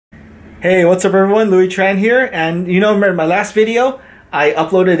Hey, what's up everyone? Louis Tran here, and remember my last video? I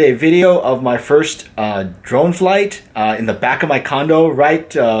uploaded a video of my first drone flight in the back of my condo, right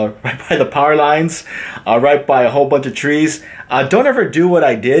by the power lines, right by a whole bunch of trees. Don't ever do what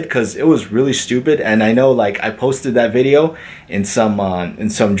I did because it was really stupid, and I know I posted that video in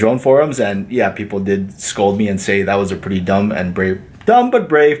some drone forums, and yeah, people did scold me and say that was a pretty dumb and brave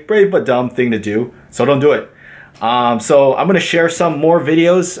but dumb thing to do. So don't do it. So I'm gonna share some more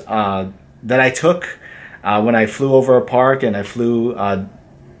videos that I took when I flew over a park and I flew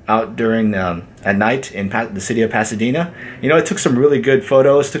out during at night in the city of Pasadena. I took some really good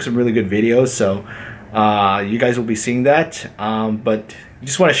photos, took some really good videos, so you guys will be seeing that. But I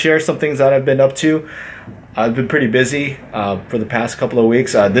just want to share some things that I've been up to. I've been pretty busy for the past couple of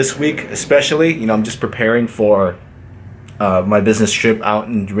weeks. This week especially, I'm just preparing for my business trip out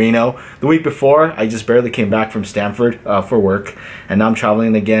in Reno. The week before, I just barely came back from Stanford for work, and now I'm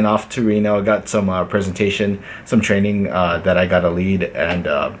traveling again off to Reno. I got some presentation, some training that I got to lead and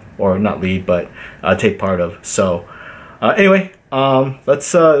or not lead, but take part of. So anyway,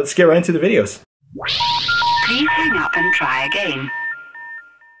 let's get right into the videos. Please hang up and try again.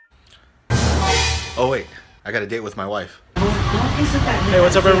 Oh wait, I got a date with my wife. Hey,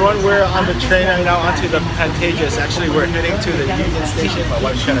 what's up everyone? We're on the train right now onto the Pantages. Actually, we're heading to the Union Station. My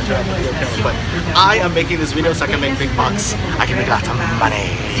wife's trying to turn on the video camera, but I am making this video so I can make big bucks. I can make lots of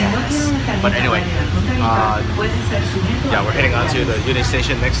money, yes. But anyway, yeah, we're heading onto the Union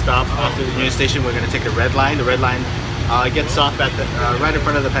Station. Next stop after the Union Station, we're going to take the Red Line. The Red Line gets off at the right in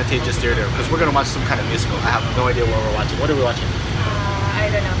front of the Pantages Theater because we're going to watch some kind of musical. I have no idea what we're watching. What are we watching? I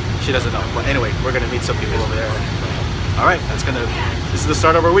don't know. She doesn't know. But anyway, we're going to meet some people over there. All right, this is the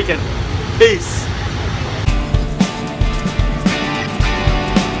start of our weekend. Peace.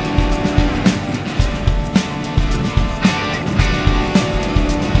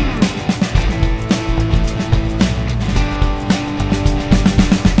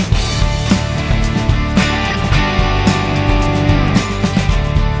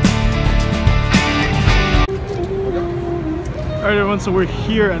 Alright everyone, so we're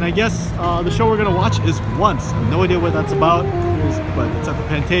here, and I guess the show we're gonna watch is Once. I have no idea what that's about, but it's at the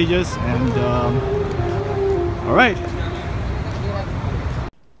Pantages, and alright.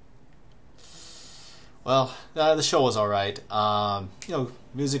 Well, the show was alright.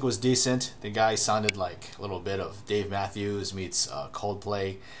 Music was decent. The guy sounded like a little bit of Dave Matthews meets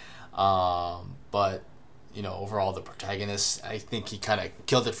Coldplay, but overall the protagonist, I think he kind of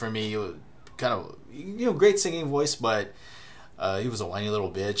killed it for me. Kind of great singing voice, but he was a whiny little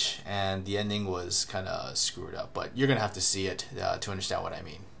bitch, and the ending was kind of screwed up. But you're gonna have to see it to understand what I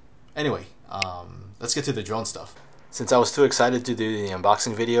mean. Anyway, let's get to the drone stuff. Since I was too excited to do the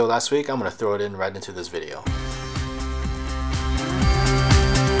unboxing video last week, I'm gonna throw it in right into this video.